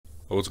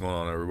What's going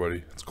on,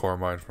 everybody? It's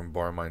Barmine from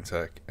Barmine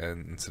Tech,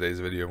 and in today's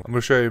video I'm going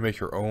to show you how to make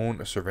your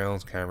own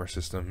surveillance camera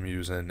system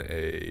using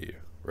a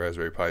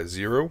Raspberry Pi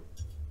Zero,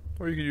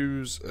 or you can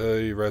use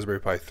a Raspberry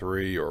Pi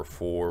 3 or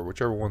 4,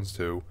 whichever one's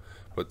two.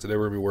 But today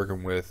we're going to be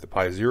working with the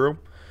Pi Zero.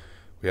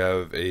 We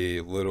have a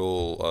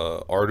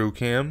little Ardu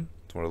cam.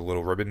 It's one of the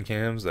little ribbon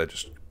cams that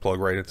just plug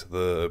right into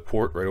the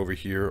port right over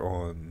here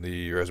on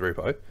the Raspberry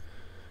Pi.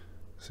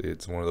 See,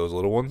 it's one of those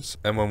little ones.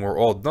 And when we're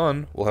all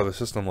done, we'll have a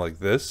system like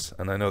this.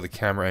 And I know the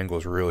camera angle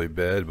is really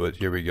bad, but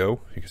here we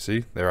go. You can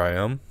see, there I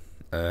am.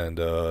 And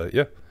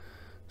yeah,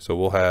 so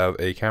we'll have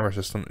a camera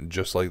system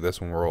just like this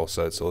when we're all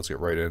set. So let's get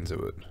right into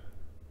it.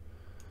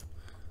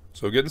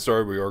 So getting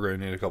started, we are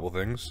going to need a couple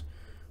things.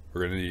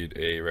 We're going to need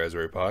a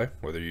Raspberry Pi,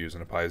 whether you're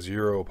using a Pi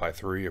Zero, a Pi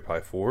 3, or Pi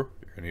 4.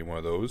 You're going to need one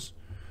of those.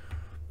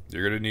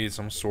 You're going to need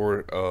some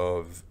sort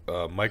of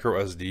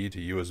micro SD to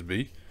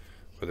USB.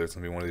 Whether it's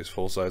going to be one of these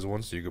full-size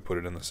ones so you could put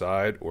it in the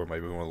side, or it might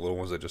be one of the little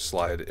ones that just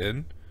slide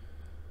in.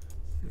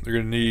 You're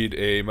going to need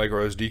a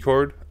micro SD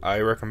card.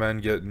 I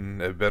recommend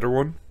getting a better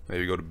one.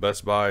 Maybe go to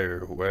Best Buy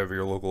or wherever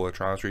your local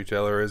electronics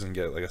retailer is and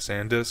get like a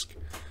SanDisk.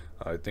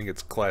 I think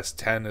it's class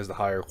 10 is the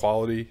higher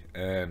quality,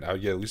 and I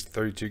would get at least a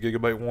 32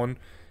 gigabyte one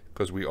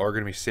because we are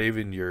going to be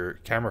saving your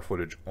camera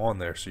footage on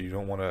there, so you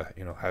don't want to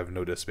have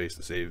no disk space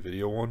to save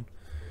video on.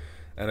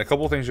 And a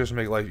couple of things just to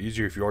make life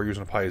easier if you are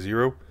using a Pi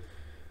Zero.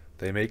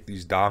 They make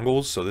these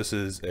dongles, so this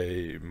is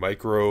a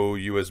micro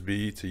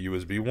USB to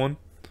USB one,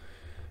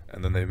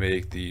 and then they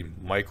make the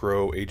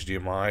micro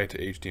HDMI to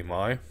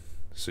HDMI,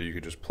 so you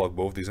can just plug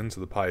both these into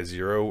the Pi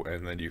Zero,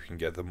 and then you can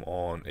get them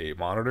on a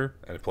monitor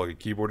and plug a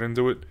keyboard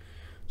into it.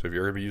 So if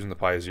you're going to be using the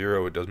Pi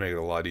Zero, it does make it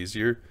a lot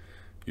easier.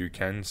 You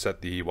can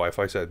set the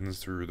Wi-Fi settings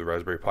through the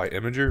Raspberry Pi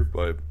Imager,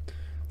 but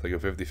it's like a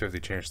 50-50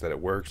 chance that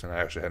it works, and I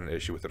actually had an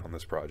issue with it on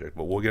this project,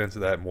 but we'll get into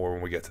that more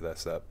when we get to that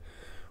step.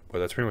 But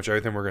that's pretty much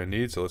everything we're going to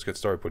need, so let's get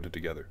started putting it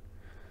together.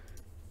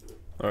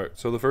 Alright,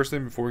 so the first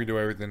thing before we do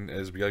everything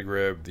is we got to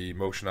grab the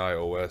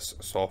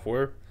MotionEyeOS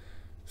software.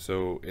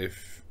 So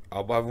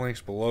I'll have links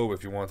below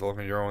if you want to look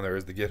on your own. There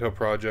is the GitHub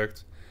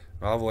project.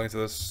 I'll have a link to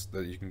this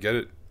that you can get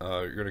it.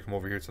 You're going to come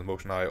over here to the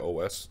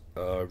MotionEyeOS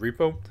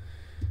repo.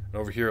 And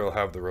over here I'll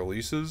have the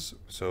releases.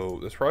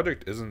 So this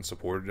project isn't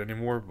supported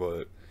anymore,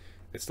 but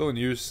it's still in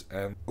use.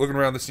 And looking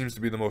around, this seems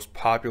to be the most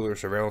popular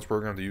surveillance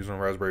program to use on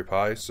Raspberry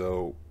Pi.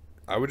 So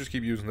I would just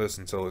keep using this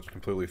until it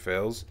completely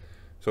fails.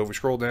 So if we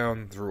scroll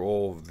down through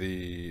all of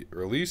the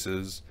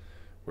releases,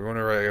 we want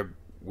to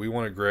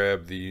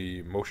grab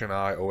the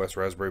MotionEyeOS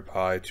Raspberry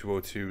Pi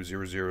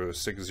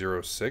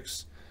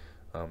 202.00606.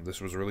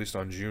 This was released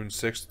on June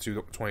 6th,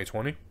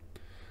 2020.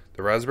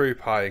 The Raspberry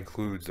Pi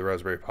includes the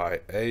Raspberry Pi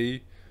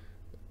A,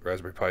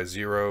 Raspberry Pi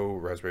Zero,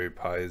 Raspberry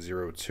Pi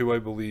Zero 2, I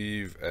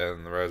believe,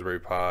 and the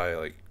Raspberry Pi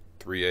like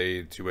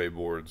 3A, 2A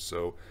boards.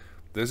 So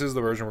this is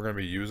the version we're going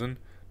to be using.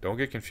 Don't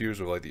get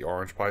confused with like the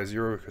orange Pi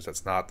Zero, because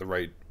that's not the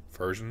right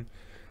version.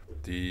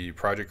 The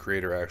project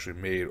creator actually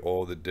made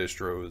all the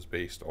distros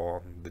based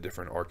on the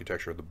different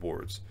architecture of the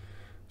boards.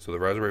 So the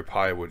Raspberry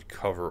Pi would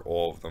cover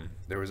all of them.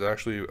 There was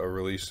actually a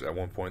release at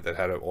one point that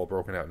had it all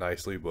broken out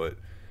nicely, but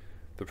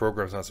the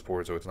program's not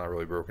supported, so it's not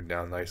really broken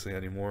down nicely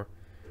anymore.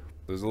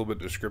 There's a little bit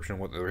of description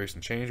of what the erase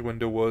and change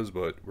window was,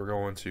 but we're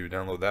going to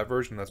download that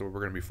version. That's what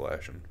we're going to be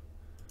flashing.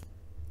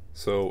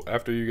 So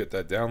after you get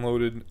that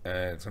downloaded,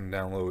 and it's going to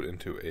download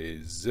into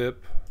a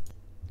zip.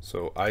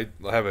 So I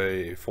have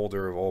a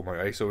folder of all my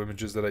ISO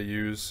images that I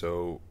use,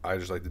 so I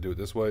just like to do it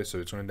this way. So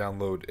it's going to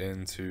download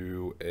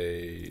into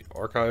a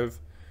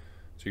archive.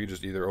 So you can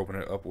just either open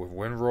it up with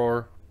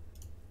WinRAR,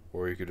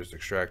 or you could just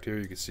extract here.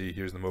 You can see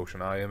here's the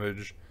MotionEye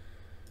image.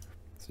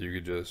 So you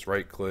could just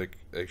right click,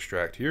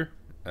 extract here,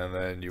 and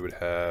then you would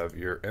have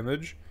your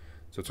image.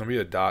 So it's going to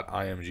be a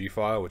 .img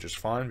file, which is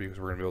fine because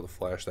we're going to be able to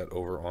flash that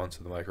over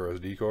onto the micro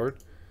SD card.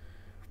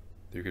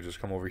 You could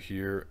just come over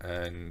here,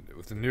 and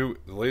with the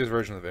latest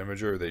version of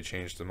Imager, they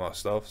changed some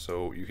stuff.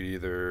 So you could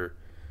either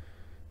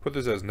put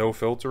this as no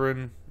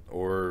filtering,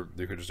 or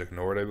you could just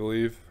ignore it, I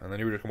believe. And then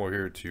you would just come over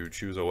here to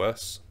choose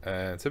OS.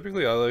 And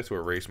typically I like to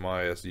erase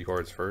my SD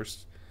cards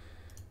first,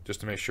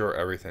 just to make sure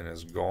everything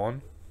is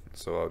gone.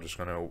 So I'm just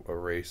going to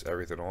erase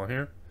everything on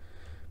here.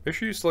 Make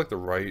sure you select the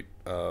right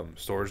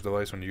storage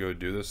device when you go to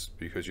do this,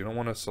 because you don't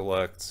want to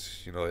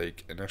select,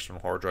 like an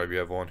external hard drive you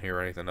have on here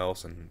or anything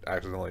else and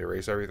accidentally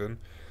erase everything.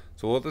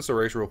 So we'll let this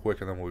erase real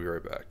quick, and then we'll be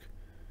right back.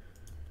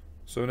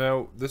 So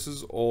now this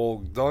is all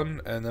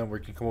done, and then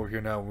we can come over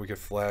here now and we can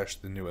flash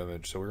the new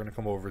image. So we're going to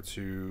come over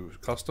to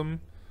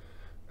custom,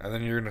 and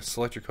then you're going to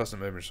select your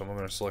custom image. So I'm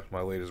going to select my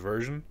latest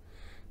version.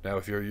 Now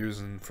if you're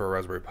using for a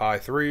Raspberry Pi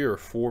 3 or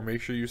 4, make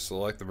sure you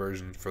select the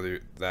version for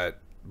that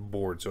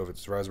board. So if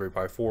it's Raspberry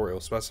Pi 4, it'll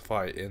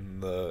specify in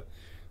the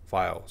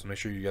file, so make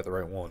sure you get the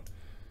right one.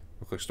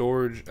 We'll click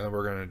storage, and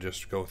we're going to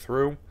just go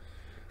through.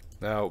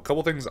 Now a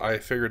couple things I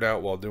figured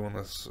out while doing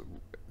this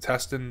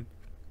testing.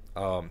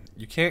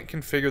 You can't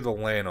configure the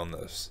LAN on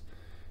this.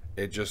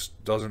 It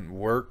just doesn't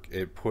work.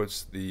 It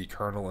puts the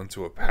kernel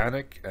into a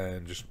panic,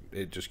 and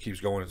it just keeps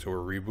going into a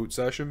reboot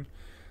session.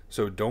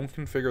 So don't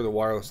configure the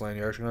wireless LAN.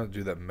 You're actually going to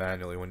do that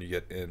manually when you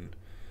get in.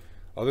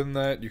 Other than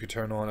that, you can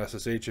turn on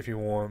SSH if you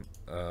want,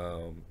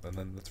 and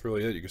then that's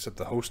really it. You can set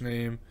the host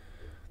name,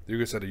 you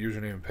can set a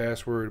username and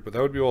password, but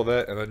that would be all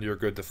that, and then you're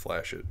good to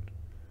flash it.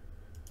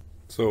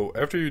 So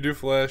after you do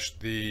flash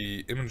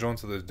the image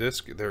onto the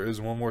disk, there is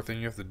one more thing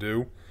you have to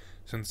do.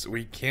 Since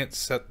we can't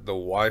set the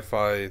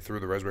Wi-Fi through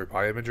the Raspberry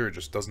Pi imager, it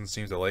just doesn't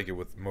seem to like it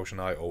with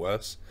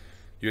MotionEyeOS.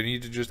 You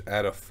need to just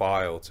add a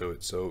file to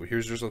it. So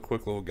here's just a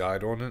quick little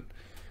guide on it.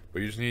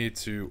 But you just need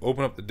to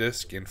open up the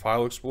disk in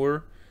File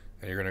Explorer,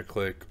 and you're going to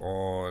click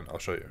on, I'll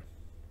show you.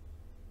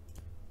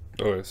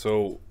 Okay,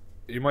 so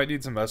you might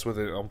need to mess with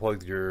it,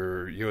 unplug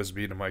your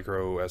USB to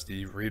micro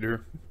SD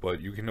reader, but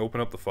you can open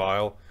up the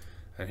file,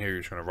 and here you're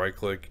just going to right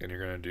click, and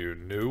you're going to do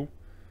New,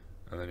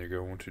 and then you're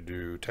going to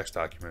do Text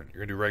Document.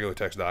 You're going to do regular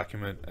text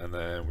document, and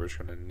then we're just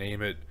going to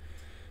name it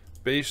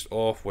based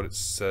off what it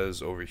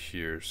says over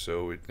here.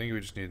 So I think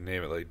we just need to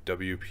name it like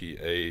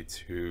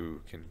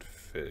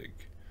WPA2config.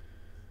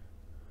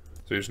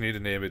 So you just need to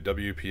name it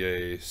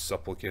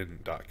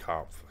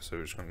WPA-supplicant.conf. So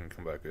we're just going to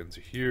come back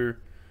into here.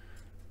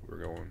 We're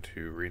going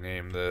to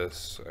rename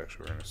this.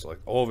 Actually, we're going to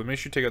select all of it. Make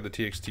sure you take out the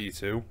TXT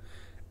too.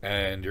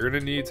 And you're going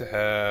to need to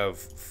have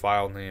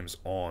file names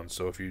on.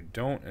 So if you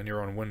don't and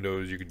you're on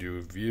Windows, you could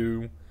do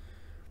View.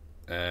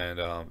 And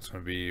it's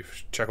going to be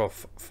check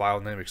off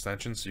file name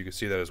extensions so you can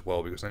see that as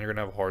well, because then you're going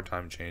to have a hard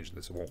time changing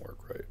this. It won't work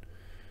right.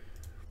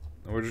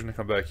 And we're just going to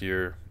come back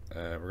here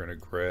and we're going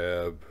to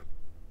grab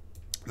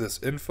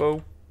this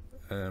info.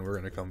 And we're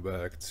going to come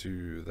back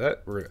to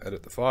that. We're going to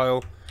edit the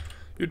file.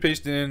 You'd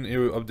paste it in, it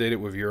would update it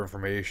with your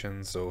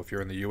information. So if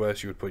you're in the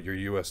US, you would put your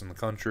US in the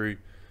country.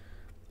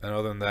 And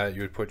other than that,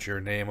 you would put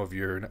your name of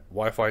your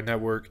Wi-Fi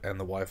network and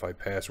the Wi-Fi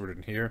password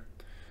in here.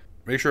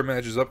 Make sure it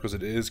matches up because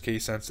it is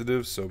case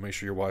sensitive. So make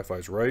sure your Wi-Fi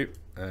is right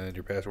and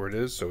your password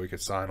is, so we can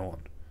sign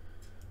on.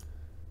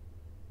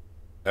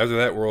 After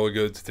that, we're all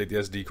good to take the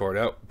SD card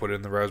out, put it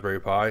in the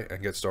Raspberry Pi,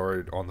 and get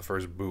started on the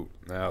first boot.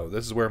 Now,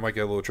 this is where it might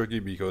get a little tricky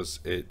because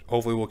it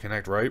hopefully will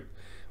connect right.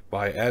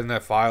 By adding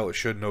that file, it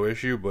should no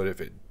issue, but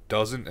if it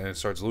doesn't and it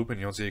starts looping,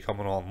 you don't see it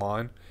coming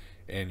online,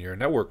 and your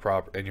network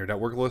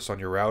list on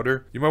your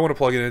router, you might want to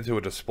plug it into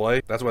a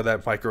display. That's why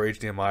that micro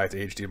HDMI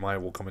to HDMI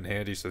will come in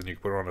handy, so then you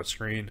can put it on a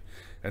screen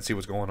and see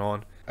what's going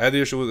on. I had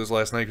the issue with this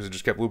last night because it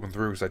just kept looping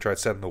through because I tried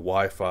setting the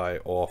Wi-Fi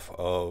off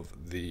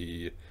of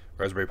the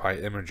Raspberry Pi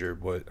imager,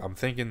 but I'm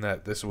thinking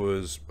that this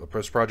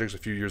project's a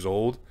few years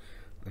old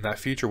and that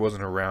feature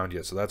wasn't around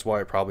yet, so that's why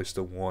it probably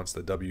still wants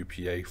the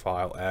WPA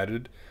file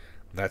added.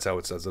 And that's how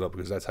it sets it up,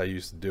 because that's how you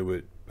used to do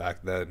it back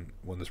then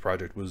when this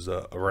project was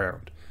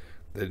around.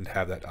 They didn't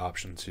have that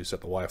option to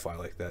set the Wi-Fi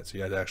like that, so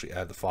you had to actually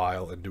add the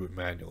file and do it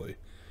manually.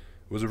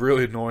 It was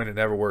really annoying. It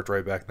never worked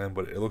right back then,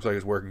 but it looks like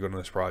it's working good on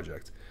this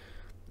project.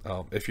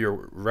 If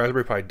your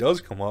Raspberry Pi does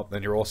come up,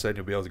 then you're all set and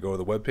you'll be able to go to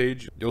the web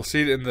page. You'll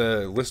see it in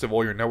the list of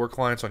all your network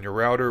clients on your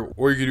router,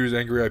 or you could use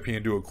Angry IP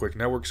and do a quick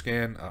network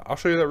scan. I'll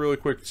show you that really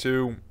quick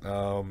too.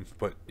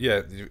 But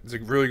yeah, it's a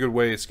really good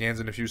way. It scans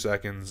in a few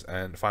seconds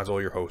and finds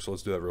all your hosts. So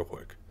let's do that real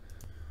quick.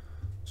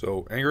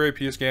 So Angry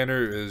IP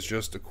scanner is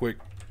just a quick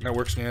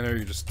network scanner.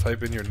 You just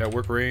type in your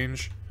network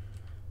range.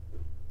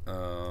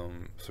 So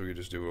you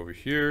just do it over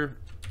here,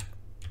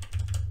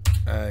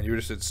 and you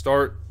just hit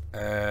start,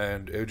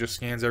 and it just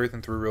scans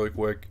everything through really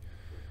quick.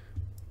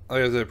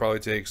 Like I said, it probably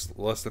takes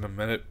less than a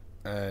minute,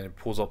 and it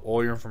pulls up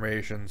all your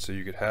information so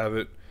you could have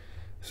it.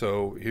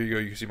 So here you go.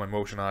 You can see my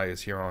MotionEye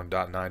is here on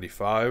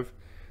 .95.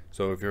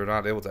 So if you're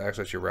not able to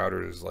access your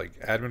router's like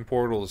admin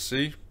portal to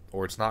see,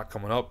 or it's not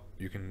coming up,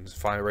 you can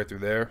find it right through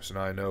there. So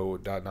now I know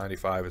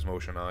 .95 is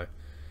MotionEye.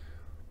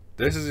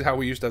 This is how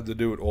we used to have to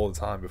do it all the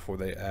time before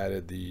they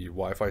added the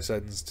Wi-Fi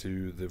settings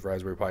to the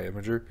Raspberry Pi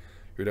imager.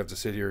 You'd have to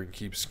sit here and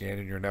keep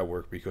scanning your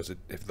network because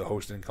if the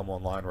host didn't come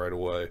online right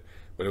away,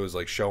 but it was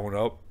like showing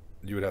up,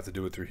 you would have to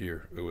do it through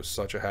here. It was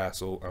such a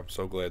hassle. I'm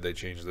so glad they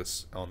changed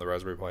this on the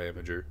Raspberry Pi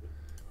imager.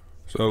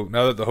 So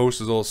now that the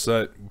host is all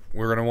set,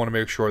 we're going to want to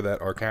make sure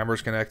that our camera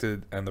is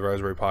connected and the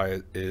Raspberry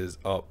Pi is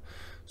up.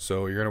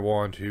 So you're going to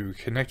want to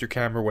connect your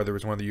camera, whether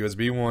it's one of the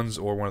USB ones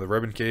or one of the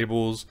ribbon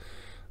cables.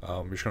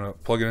 You're just going to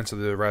plug it into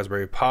the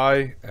Raspberry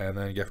Pi and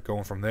then get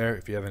going from there.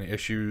 If you have any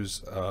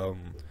issues,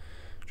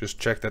 just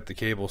check that the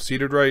cable is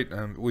seated right.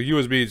 With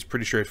USB, it's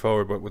pretty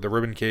straightforward, but with the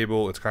ribbon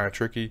cable, it's kind of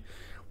tricky.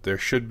 There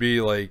should be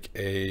like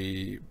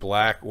a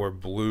black or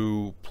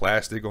blue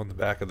plastic on the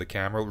back of the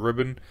camera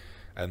ribbon,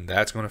 and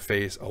that's going to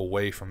face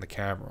away from the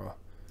camera.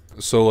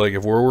 So like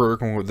if we're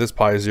working with this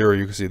Pi Zero,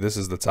 you can see this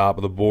is the top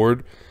of the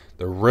board.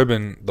 The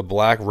ribbon, the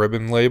black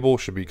ribbon label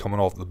should be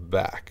coming off the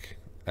back,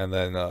 and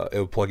then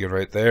it'll plug in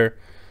right there.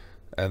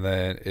 And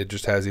then it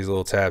just has these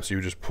little tabs, so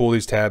you just pull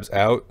these tabs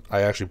out.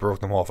 I actually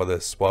broke them off of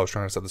this while I was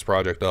trying to set this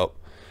project up.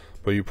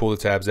 But you pull the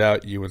tabs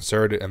out, you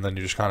insert it, and then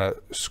you just kind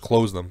of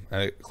close them,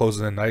 and it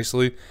closes in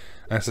nicely.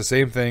 And it's the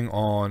same thing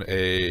on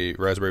a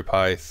Raspberry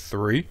Pi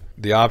 3.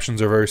 The options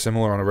are very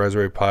similar on a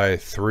Raspberry Pi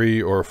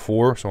 3 or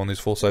 4. So on these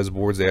full-size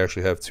boards, they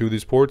actually have two of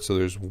these ports. So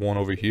there's one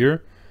over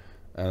here,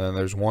 and then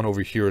there's one over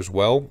here as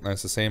well. And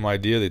it's the same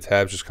idea. The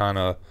tabs just kind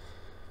of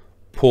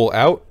pull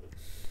out,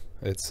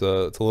 It's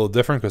a little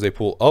different because they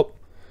pull up,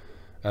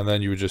 and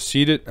then you would just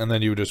seat it, and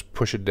then you would just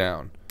push it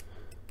down.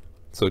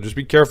 So just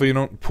be careful you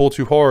don't pull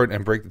too hard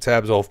and break the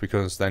tabs off,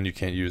 because then you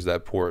can't use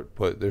that port.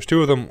 But there's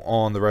 2 of them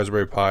on the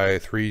Raspberry Pi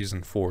 3s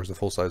and 4s, the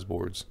full-size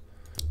boards.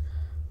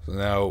 So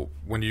now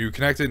when you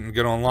connect it and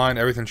get online,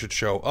 everything should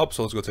show up.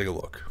 So let's go take a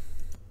look.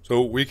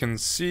 So we can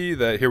see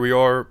that here we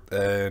are,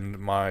 and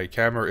my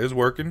camera is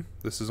working.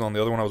 This is on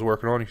the other one I was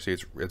working on. You can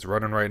see it's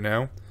running right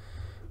now.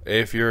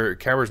 If your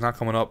camera is not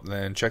coming up,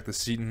 then check the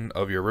seating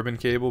of your ribbon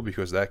cable,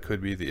 because that could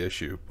be the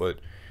issue. But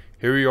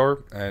here we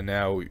are, and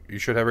now you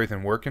should have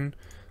everything working.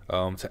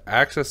 To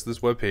access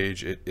this web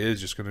page, it is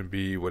just going to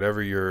be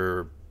whatever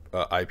your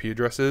IP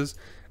address is,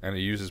 and it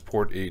uses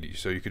port 80.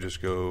 So you could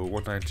just go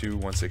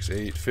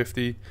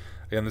 192.168.50.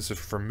 Again, this is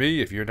for me.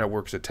 If your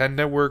network's a 10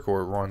 network,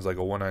 or it runs like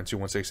a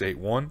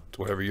 192.168.1, it's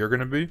whatever you're going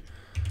to be.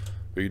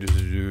 But you just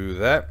do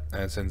that,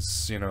 and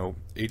since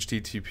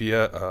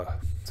HTTP,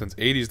 since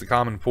 80 is the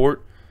common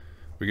port,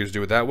 we can just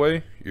do it that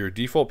way. Your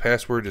default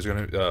password is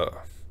going to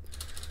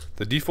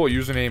the default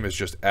username is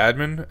just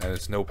admin, and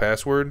it's no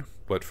password.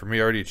 But for me,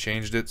 I already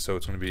changed it, so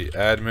it's going to be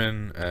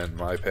admin and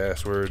my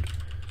password.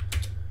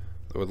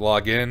 I would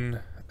log in,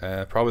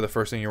 and probably the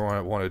first thing you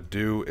want to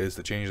do is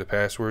to change the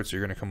password. So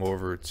you're going to come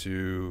over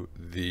to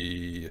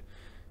the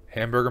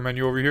hamburger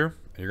menu over here,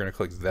 and you're going to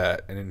click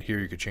that, and in here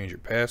you could change your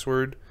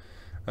password.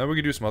 And we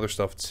could do some other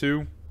stuff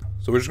too.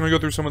 So we're just going to go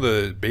through some of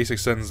the basic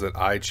settings that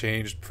I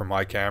changed for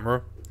my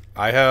camera.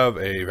 I have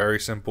a very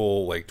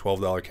simple, like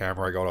 $12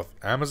 camera I got off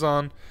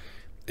Amazon.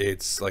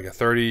 It's like a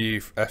 30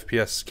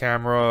 FPS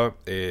camera.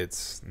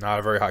 It's not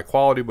a very high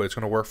quality, but it's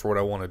going to work for what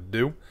I want to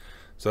do.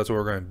 So that's what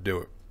we're going to do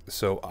it.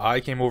 So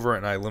I came over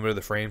and I limited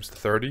the frames to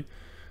 30,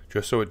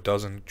 just so it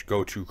doesn't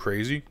go too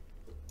crazy.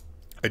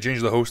 I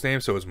changed the host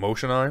name, so it's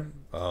MotionEye.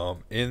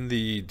 In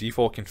the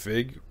default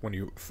config, when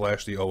you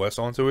flash the OS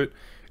onto it,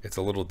 it's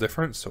a little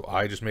different. So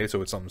I just made it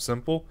so it's something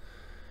simple.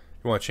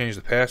 You want to change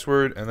the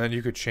password, and then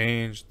you could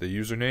change the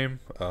username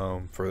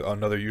for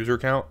another user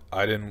account.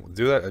 I didn't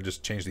do that. I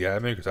just changed the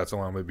admin because that's the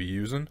one I'm going to be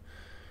using.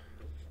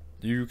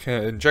 You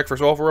can check for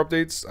software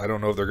updates. I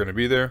don't know if they're going to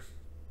be there.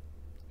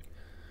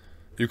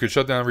 You could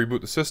shut down and reboot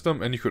the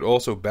system, and you could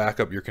also back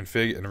up your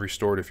config and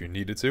restore it if you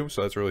needed to.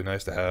 So that's really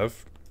nice to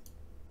have.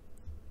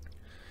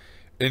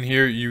 In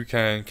here, you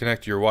can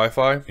connect your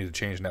Wi-Fi. You need to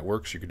change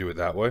networks. You could do it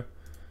that way.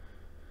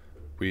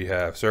 We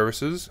have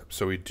services,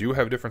 so we do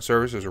have different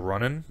services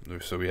running.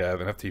 So we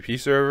have an FTP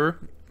server,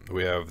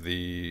 we have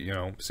the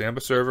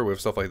Samba server, we have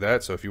stuff like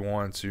that. So if you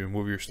want to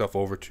move your stuff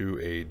over to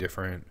a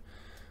different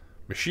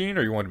machine,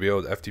 or you want to be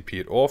able to FTP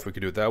it off, we could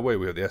do it that way.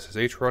 We have the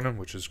SSH running,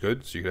 which is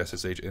good, so you can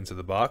SSH into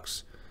the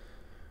box.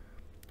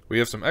 We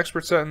have some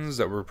expert settings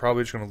that we're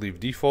probably just going to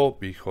leave default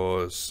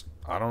because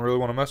I don't really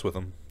want to mess with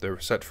them. They're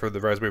set for the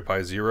Raspberry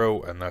Pi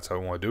Zero, and that's how I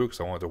want to do it because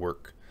I want it to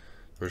work.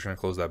 We're just going to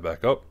close that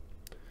back up.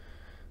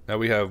 Now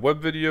we have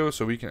web video,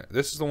 so we can,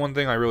 this is the one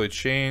thing I really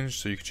changed,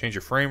 so you can change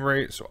your frame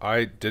rate. So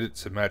I did it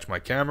to match my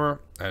camera,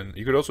 and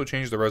you could also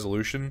change the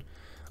resolution.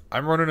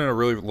 I'm running in a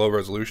really low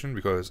resolution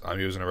because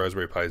I'm using a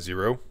Raspberry Pi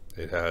Zero.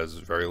 It has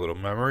very little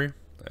memory,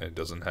 and it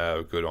doesn't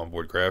have good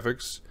onboard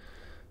graphics.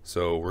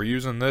 So we're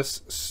using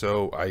this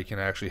so I can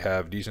actually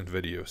have decent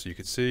video. So you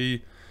can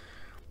see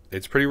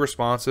it's pretty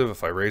responsive.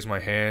 If I raise my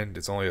hand,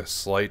 it's only a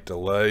slight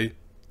delay.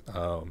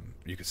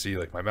 You can see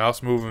like my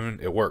mouse moving,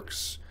 it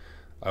works.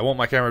 I want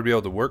my camera to be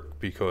able to work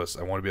because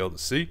I want to be able to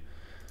see.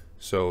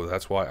 So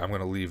that's why I'm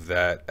going to leave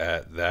that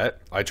at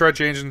that. I tried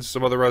changing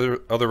some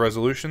other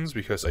resolutions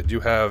because I do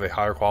have a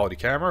higher quality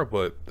camera,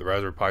 but the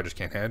Raspberry Pi just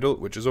can't handle it,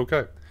 which is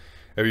okay.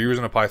 If you're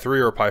using a Pi 3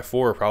 or a Pi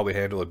 4, it'll probably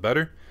handle it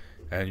better,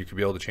 and you can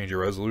be able to change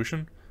your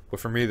resolution. But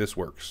for me, this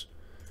works.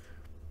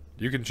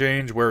 You can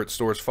change where it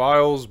stores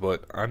files,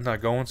 but I'm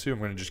not going to. I'm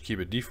going to just keep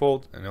it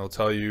default, and it'll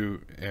tell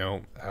you,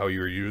 how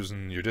you're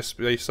using your disk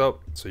space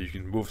up, so you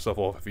can move stuff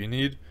off if you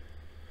need.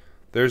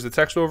 There's the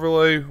text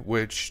overlay,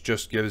 which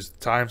just gives the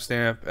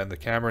timestamp and the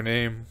camera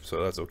name,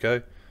 so that's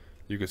okay.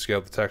 You can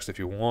scale the text if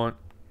you want.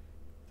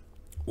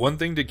 One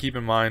thing to keep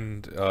in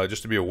mind,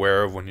 just to be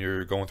aware of when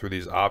you're going through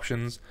these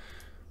options,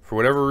 for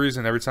whatever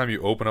reason, every time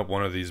you open up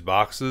one of these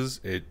boxes,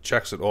 it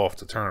checks it off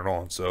to turn it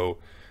on. So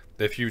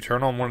if you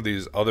turn on one of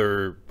these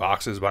other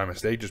boxes by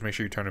mistake, just make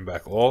sure you turn it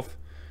back off.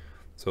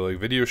 So like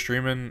video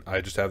streaming,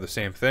 I just have the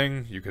same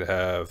thing. You could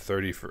have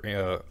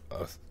a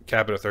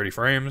cap it at 30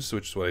 frames,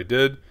 which is what I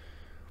did.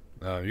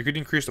 You could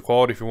increase the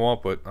quality if you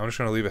want, but I'm just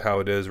going to leave it how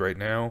it is right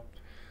now.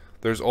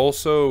 There's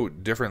also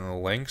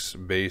different links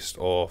based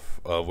off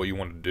of what you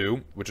want to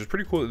do, which is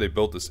pretty cool that they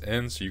built this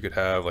in, so you could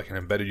have like an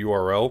embedded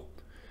URL.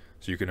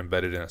 So you can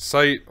embed it in a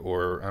site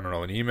or, I don't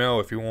know, an email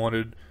if you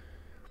wanted.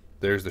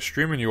 There's the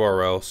streaming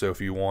URL, so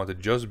if you want to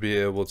just be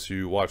able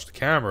to watch the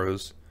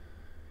cameras,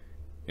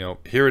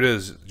 here it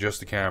is, just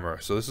the camera.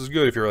 So this is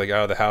good if you're like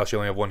out of the house, you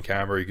only have one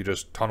camera, you could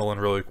just tunnel in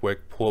really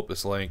quick, pull up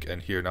this link,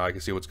 and here now I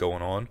can see what's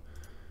going on.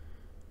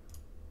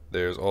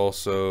 There's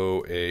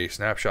also a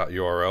snapshot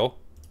URL.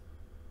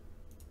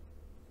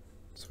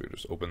 So we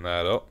just open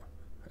that up.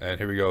 And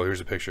here we go,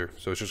 here's a picture.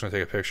 So it's just gonna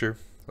take a picture.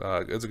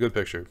 It's a good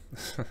picture.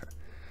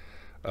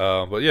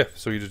 But yeah,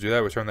 so you just do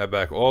that. We turn that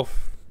back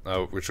off.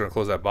 We're just going to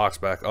close that box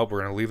back up. We're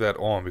going to leave that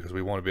on because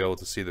we want to be able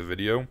to see the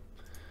video.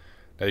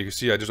 Now you can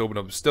see I just opened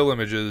up still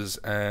images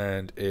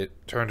and it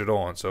turned it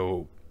on.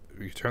 So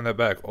you turn that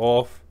back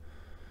off.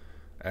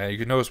 And you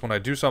can notice when I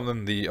do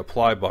something, the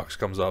apply box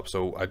comes up.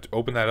 So I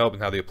open that up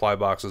and now the apply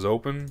box is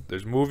open.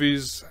 There's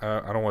movies.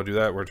 I don't want to do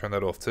that. We're going to turn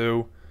that off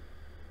too.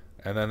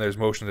 And then there's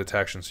motion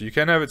detection. So you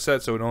can have it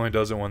set so it only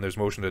does it when there's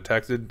motion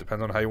detected.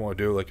 Depends on how you want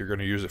to do it. Like you're going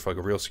to use it for like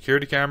a real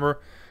security camera.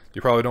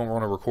 You probably don't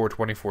want to record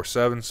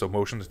 24/7, so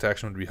motion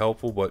detection would be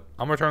helpful. But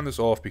I'm going to turn this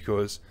off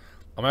because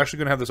I'm actually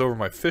going to have this over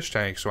my fish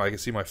tank so I can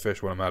see my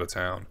fish when I'm out of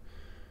town.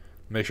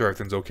 Make sure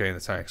everything's okay in the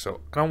tank.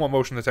 So I don't want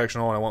motion detection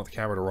on. I want the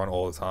camera to run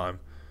all the time.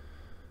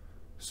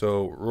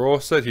 So we're all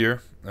set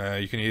here.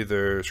 You can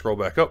either scroll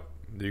back up.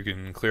 You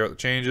can clear out the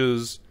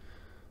changes.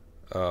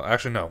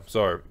 Actually, no.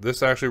 Sorry.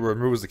 This actually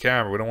removes the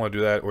camera. We don't want to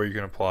do that, or you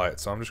can apply it.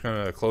 So I'm just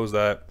going to close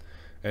that.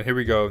 And here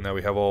we go. Now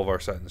we have all of our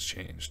settings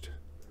changed.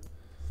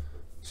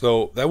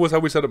 So that was how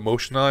we set up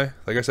MotionEye.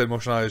 Like I said,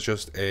 MotionEye is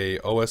just a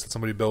OS that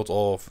somebody built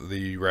off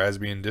the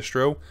Raspbian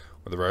distro,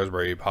 or the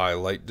Raspberry Pi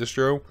Lite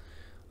distro.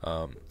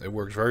 It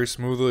works very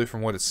smoothly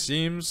from what it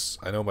seems.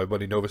 I know my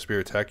buddy Nova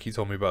Spirit Tech, he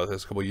told me about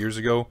this a couple years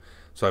ago.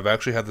 So I've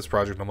actually had this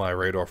project on my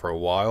radar for a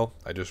while.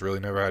 I just really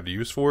never had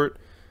use for it.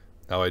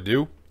 Now I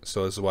do.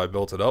 So this is why I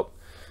built it up.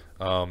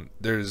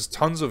 There's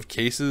tons of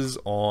cases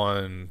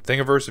on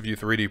Thingiverse if you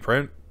 3D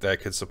print that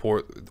could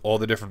support all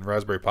the different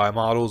Raspberry Pi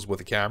models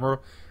with a camera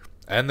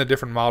and the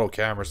different model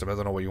cameras, depends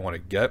on what you want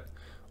to get.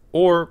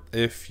 Or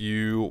if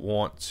you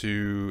want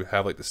to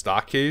have like the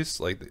stock case,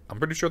 like I'm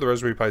pretty sure the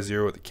Raspberry Pi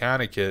Zero with the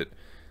Canon kit,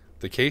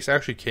 the case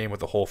actually came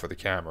with a hole for the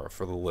camera,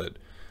 for the lid.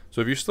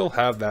 So if you still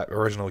have that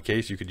original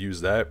case, you could use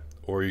that,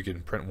 or you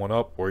can print one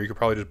up, or you could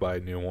probably just buy a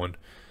new one.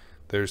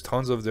 There's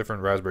tons of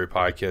different Raspberry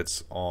Pi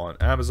kits on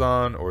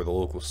Amazon or the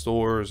local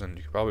stores, and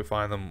you can probably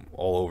find them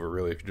all over,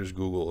 really, if you just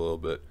Google a little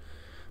bit.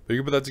 But you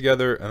can put that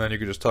together, and then you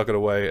can just tuck it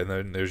away, and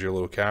then there's your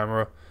little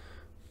camera.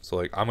 So,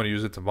 like, I'm going to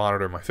use it to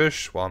monitor my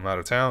fish while I'm out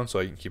of town, so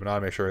I can keep an eye,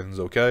 make sure everything's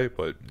okay.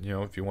 But, you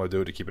know, if you want to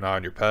do it to keep an eye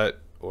on your pet,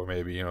 or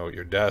maybe, you know,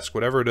 your desk,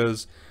 whatever it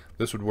is,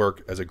 this would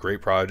work as a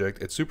great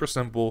project. It's super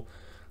simple.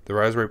 The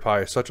Raspberry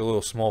Pi is such a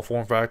little small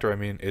form factor. I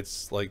mean,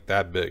 it's like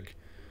that big.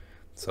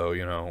 So,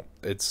 you know,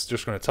 it's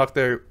just going to tuck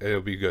there.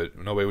 It'll be good.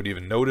 Nobody would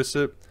even notice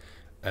it.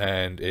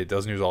 And it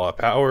doesn't use a lot of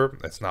power.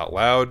 It's not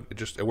loud.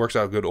 It works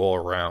out good all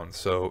around.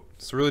 So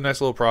it's a really nice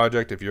little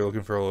project if you're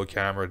looking for a little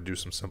camera to do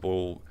some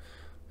simple,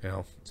 you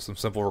know, some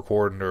simple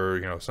recording, or,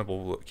 you know,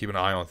 simple keep an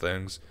eye on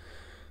things.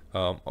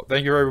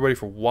 Thank you everybody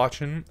for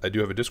watching. I do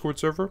have a Discord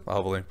server. I'll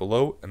have a link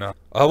below, and I'll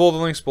have all the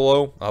links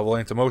below. I'll have a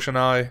link to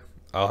MotionEye.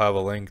 I'll have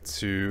a link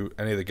to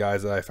any of the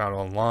guides that I found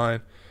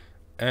online.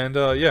 And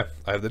yeah,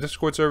 I have the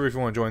Discord server if you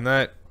want to join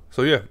that.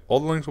 So yeah, all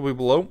the links will be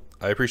below.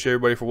 I appreciate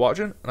everybody for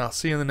watching, and I'll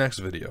see you in the next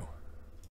video.